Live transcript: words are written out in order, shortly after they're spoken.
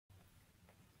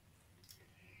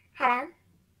Hello?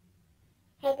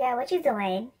 Hey girl, what you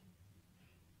doing?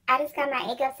 I just got my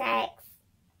income tax.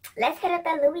 Let's hit up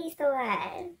the Louis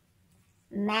store.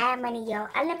 Mad money, yo.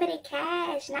 Unlimited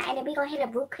cash. Nah, and then we gonna hit a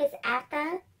boot kiss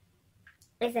after.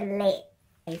 It's a lit.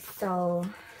 Okay, so,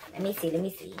 let me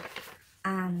see.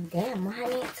 Damn,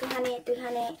 100, 200,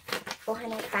 300,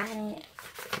 400, 500,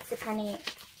 600,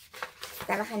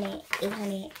 700,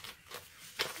 800,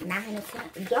 900,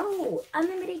 1000. Yo,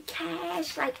 unlimited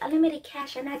cash. Like, unlimited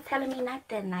cash. You're not telling me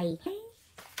nothing. Like,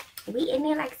 we in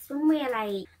there like somewhere.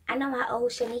 Like, I know I owe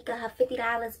Shanika her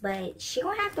 $50, but she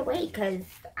gonna have to wait because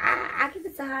I give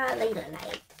it to her later.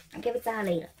 Like, I give it to her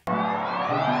later.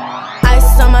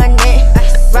 Ice on my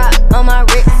neck, rock on my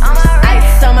wrist.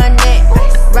 Ice on my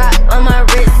neck, rock on my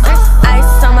wrist.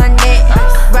 Ice on my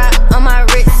neck, rock on my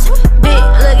wrist. Big,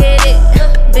 look at it.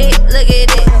 Big, look at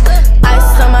it.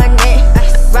 Ice on my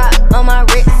neck, rock on my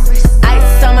wrist.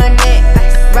 Ice on my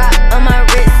neck, rock on my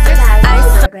wrist.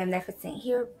 Ice. GlamNefercent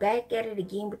here, back at it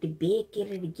again with the big get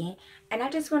it again. And I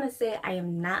just want to say I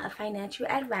am not a financial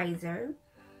advisor.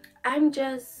 I'm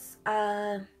just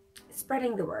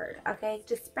spreading the word, okay?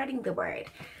 Just spreading the word.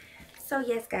 So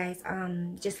yes guys,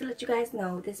 just to let you guys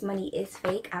know, this money is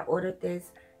fake. I ordered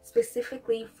this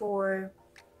specifically for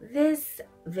this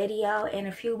video and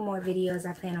a few more videos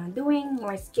I plan on doing,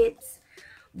 more skits.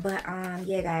 But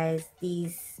yeah guys,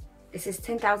 this is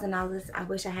 $10,000. I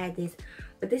wish I had this,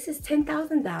 but this is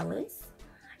 $10,000.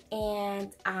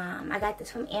 And I got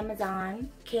this from Amazon.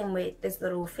 Came with this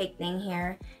little fake thing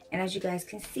here, and as you guys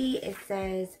can see, it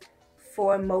says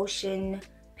for motion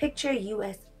picture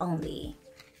US only.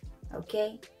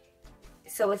 Okay,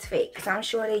 so it's fake, because I'm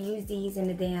sure they use these in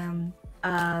the damn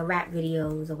rap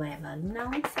videos or whatever. You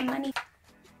know, some money.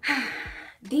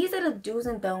 These are the do's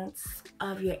and don'ts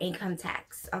of your income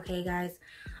tax. Okay guys,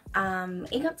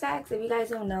 income tax, if you guys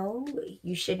don't know,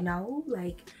 you should know.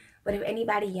 Like, but if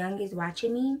anybody young is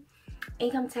watching me,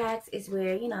 income tax is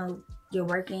where, you know, you're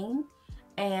working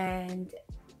and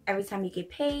every time you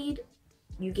get paid,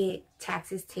 you get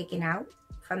taxes taken out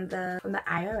from the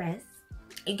IRS.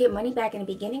 You get money back in the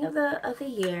beginning of the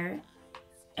year,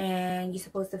 and you're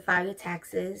supposed to file your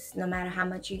taxes. No matter how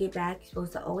much you get back, you're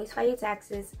supposed to always file your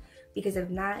taxes, because if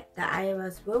not, the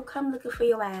IRS will come looking for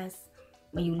your ass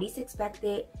when you least expect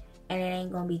it, and it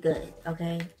ain't gonna be good.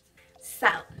 Okay, so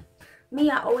me,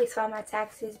 I always file my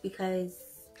taxes, because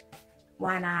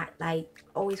why not? Like,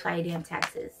 always file your damn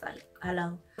taxes. Like,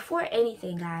 hello. Before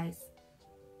anything guys,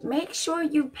 make sure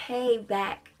you pay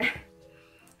back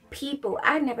people.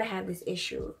 I never have this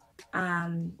issue,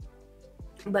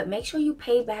 but make sure you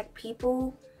pay back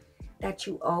people that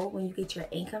you owe when you get your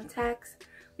income tax,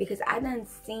 because I done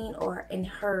seen and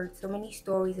heard so many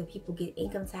stories of people get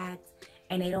income tax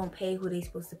and they don't pay who they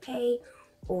supposed to pay,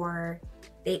 or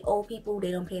they owe people,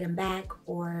 they don't pay them back,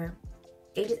 or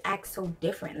they just act so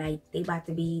different, like they about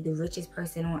to be the richest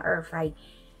person on earth. Like,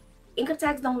 income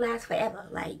tax don't last forever.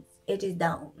 Like, it just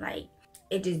don't. Like,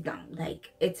 it just don't.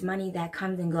 Like, it's money that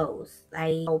comes and goes.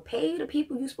 Like, pay the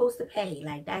people you're supposed to pay.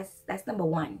 Like, that's number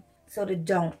one. So the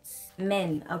don'ts,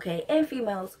 men, okay, and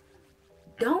females,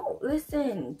 don't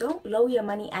blow your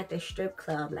money at the strip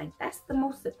club. Like, that's the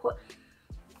most important.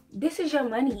 This is your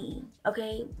money,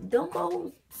 okay? Don't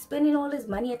go spending all this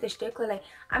money at the strip club. Like,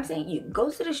 I'm saying, you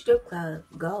go to the strip club,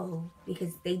 go,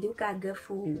 because they do got good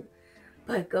food.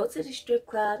 But go to the strip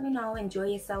club, you know, enjoy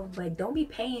yourself, but don't be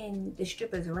paying the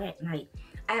strippers rent. Like,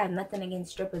 I have nothing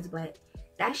against strippers, but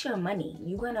that's your money.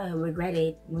 You're gonna regret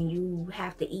it when you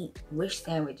have to eat wish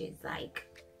sandwiches. Like,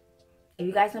 if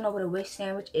you guys don't know what a wish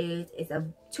sandwich is, it's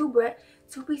two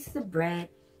pieces of bread,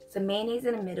 some mayonnaise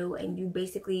in the middle, and you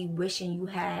basically wishing you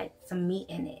had some meat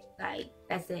in it. Like,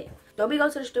 that's it. Don't be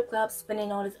going to the strip club spending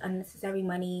all this unnecessary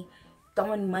money,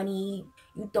 throwing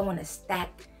a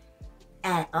stack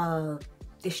at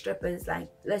the strippers. Like,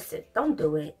 listen, don't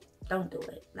do it.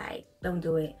 Like, don't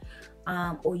do it.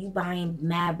 Or you buying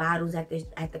mad bottles at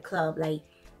the club. Like,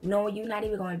 no, you're not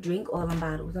even gonna drink all them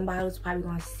bottles. Them bottles probably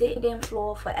gonna sit on the damn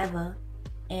floor forever,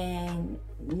 and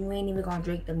you ain't even gonna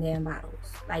drink them damn bottles.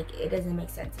 Like, it doesn't make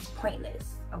sense. It's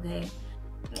pointless. Okay,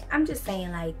 I'm just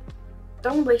saying, like,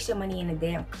 don't waste your money in a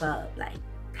damn club. Like,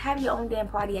 have your own damn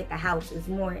party at the house. Is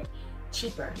more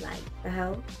cheaper. Like, the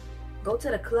hell. Go to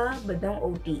the club, but don't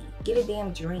OD. Get a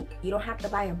damn drink. You don't have to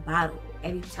buy a bottle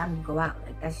every time you go out.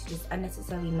 Like, that's just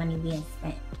unnecessary money being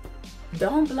spent.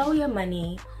 Don't blow your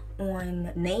money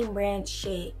on name brand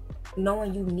shit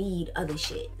knowing you need other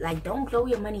shit. Like, don't blow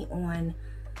your money on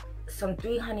some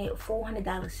 $300,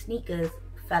 $400 sneakers,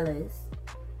 fellas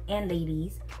and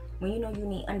ladies, when you know you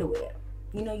need underwear.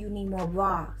 You know you need more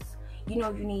bras. You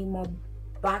know you need more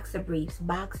boxer briefs,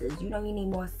 boxes. You know you need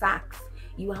more socks.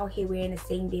 You out here wearing the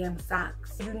same damn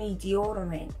socks. You need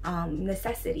deodorant,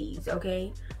 necessities,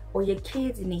 okay? Or your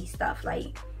kids need stuff.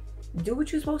 Like, do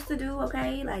what you're supposed to do,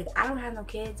 okay? Like, I don't have no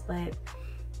kids, but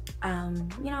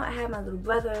you know, I have my little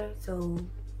brother, so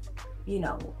you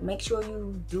know, make sure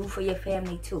you do for your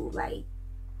family too. Like,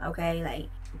 okay, like,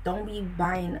 don't be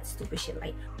buying stupid shit.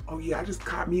 Like, oh yeah, I just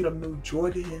caught me them new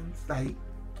Jordans. Like,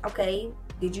 okay,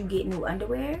 did you get new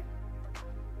underwear?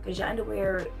 Because your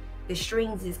underwear, the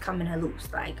strings is coming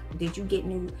loose. Like, did you get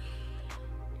new,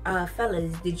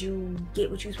 fellas, did you get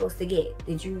what you're supposed to get?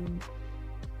 Did you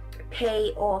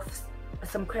pay off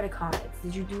some credit cards?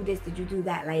 Did you do this? Did you do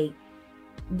that? Like,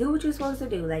 do what you're supposed to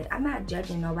do. Like, I'm not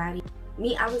judging nobody.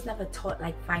 Me, I was never taught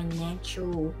like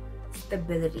financial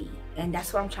stability, and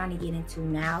that's what I'm trying to get into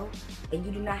now. That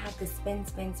you do not have to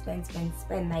spend.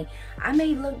 Like, I may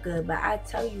look good, but I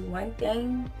tell you one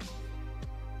thing,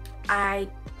 I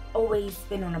always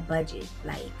spend on a budget.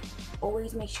 Like,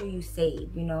 always make sure you save,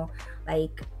 you know.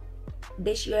 Like,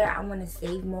 this year I want to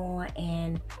save more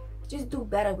and just do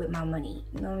better with my money,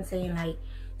 you know what I'm saying? Like,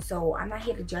 so I'm not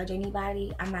here to judge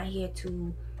anybody. I'm not here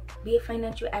to be a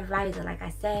financial advisor. Like I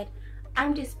said,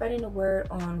 I'm just spreading the word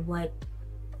on what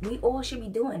we all should be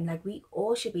doing. Like, we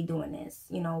all should be doing this,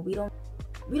 you know. We don't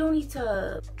need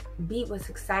to be what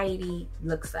society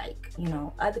looks like, you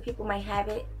know. Other people might have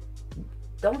it.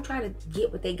 Don't try to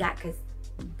get what they got, because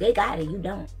they got it, you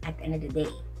don't, at the end of the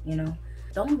day, you know.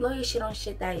 Don't blow your shit on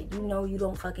shit that you know you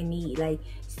don't fucking need. Like,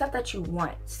 stuff that you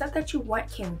want. Stuff that you want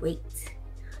can wait.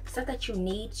 Stuff that you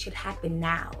need should happen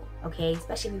now, okay?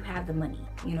 Especially if you have the money,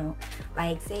 you know.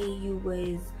 Like, say you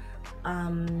was,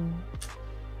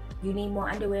 you need more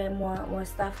underwear, more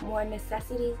stuff, more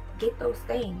necessities, get those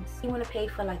things. You want to pay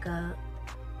for like a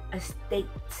state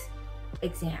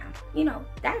exam, you know,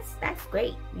 that's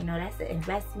great, you know, that's an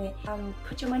investment.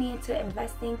 Put your money into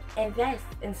investing. Invest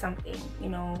in something, you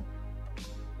know.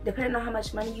 Depending on how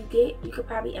much money you get, you could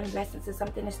probably invest into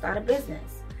something to start a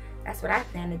business. That's what I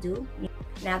plan to do.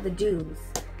 Now, the do's,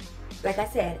 like I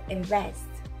said, invest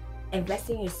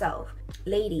in yourself.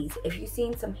 Ladies, if you've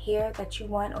seen some hair that you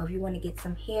want, or if you want to get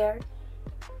some hair,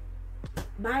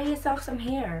 buy yourself some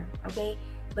hair, okay?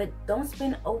 But don't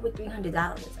spend over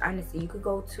 $300. Honestly, you could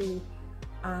go to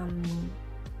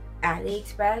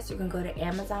AliExpress, you can go to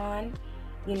Amazon,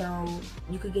 you know,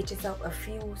 you could get yourself a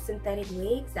few synthetic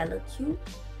wigs that look cute,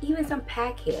 even some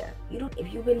pack hair.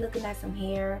 If you've been looking at some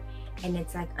hair and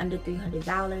it's like under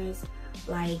 $300,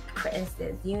 like for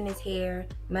instance, Eunice Hair,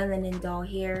 Melanin Doll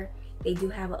Hair, they do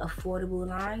have an affordable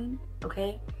line,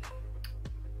 okay?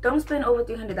 Don't spend over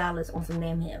 $300 on some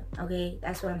damn hair, okay?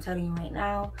 That's what I'm telling you right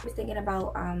now. I was thinking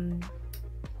about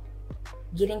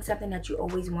getting something that you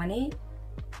always wanted.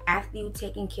 After you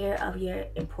taking care of your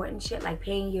important shit, like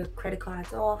paying your credit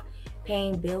cards off,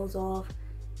 paying bills off,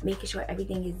 making sure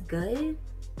everything is good,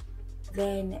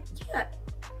 then yeah,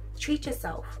 treat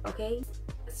yourself, okay?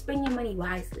 Spend your money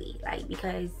wisely, like,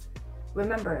 because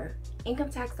remember, income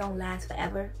tax don't last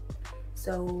forever.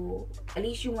 So at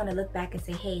least you want to look back and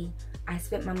say, hey, I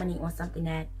spent my money on something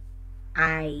that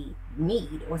I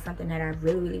need, or something that I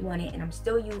really wanted and I'm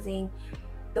still using.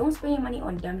 Don't spend your money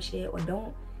on dumb shit, or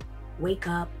don't wake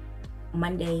up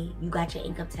Monday, you got your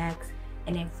income tax,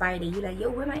 and then Friday you like, yo,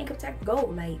 where my income tax go?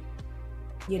 Like,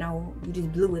 you know, you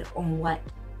just blew it on what?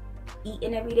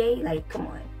 Eating every day? Like, come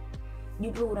on.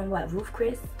 You blew it on what? Ruth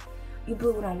Chris? You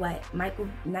blew it on what?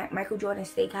 Michael Jordan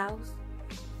Steakhouse?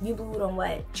 You blew it on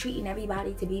what? Treating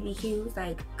everybody to BBQs?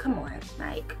 Like, come on.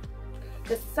 Like,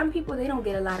 because some people, they don't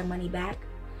get a lot of money back,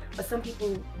 but some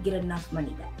people get enough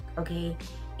money back, okay?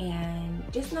 And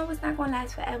just know it's not going to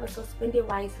last forever, so spend it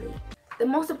wisely. The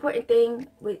most important thing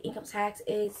with income tax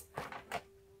is,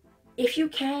 if you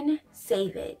can,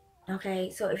 save it, okay?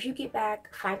 So if you get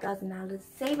back $5,000,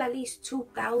 save at least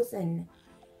 $2,000,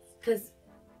 because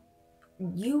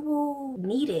you will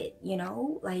need it, you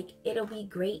know? Like, it'll be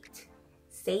great.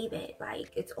 Save it.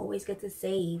 Like, it's always good to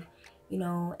save, you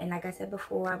know? And like I said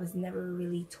before, I was never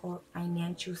really taught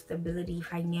financial stability,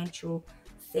 financial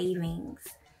savings.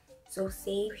 So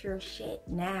save your shit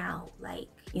now. Like,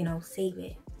 you know, save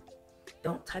it.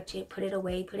 Don't touch it. Put it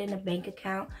away. Put it in a bank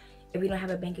account. If you don't have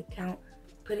a bank account,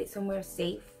 put it somewhere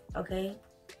safe, okay?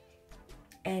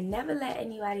 And never let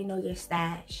anybody know your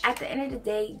stash. At the end of the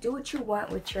day, do what you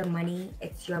want with your money.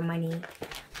 It's your money.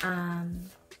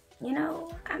 You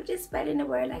know, I'm just spreading the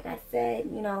word, like I said,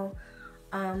 you know.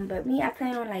 But me, I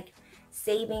plan on like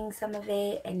saving some of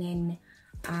it and then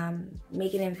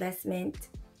making an investment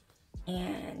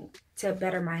and to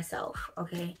better myself,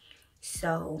 okay?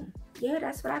 So yeah,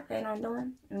 that's what I plan on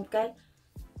doing, okay?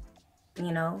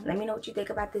 You know, let me know what you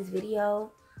think about this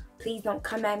video. Please don't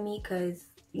come at me, because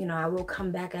you know, I will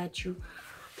come back at you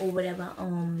or whatever.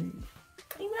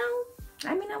 You know,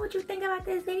 let me know what you think about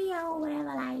this video or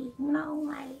whatever, like, you know,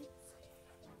 like.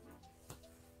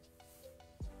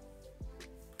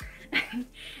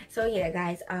 So yeah,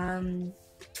 guys, I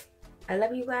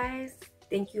love you guys.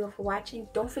 Thank you all for watching.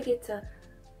 Don't forget to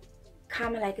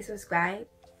comment, like, and subscribe.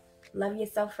 Love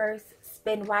yourself first.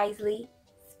 Spend wisely.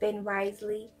 Spend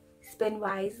wisely. Spend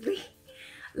wisely.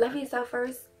 Love yourself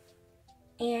first.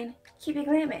 And keep it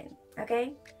glamming,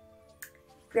 okay?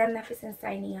 GlamNefercent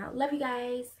signing out. Love you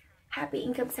guys. Happy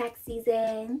income tax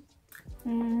season.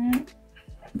 Bitch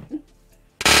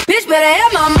better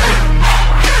have my money.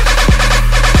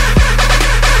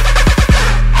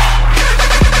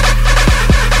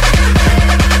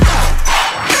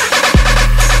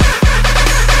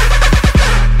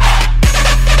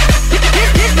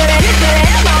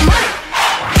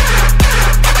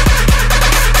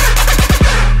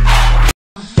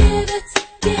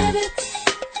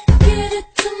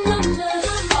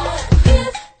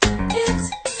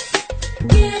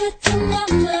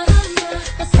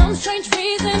 Strange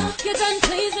reason you done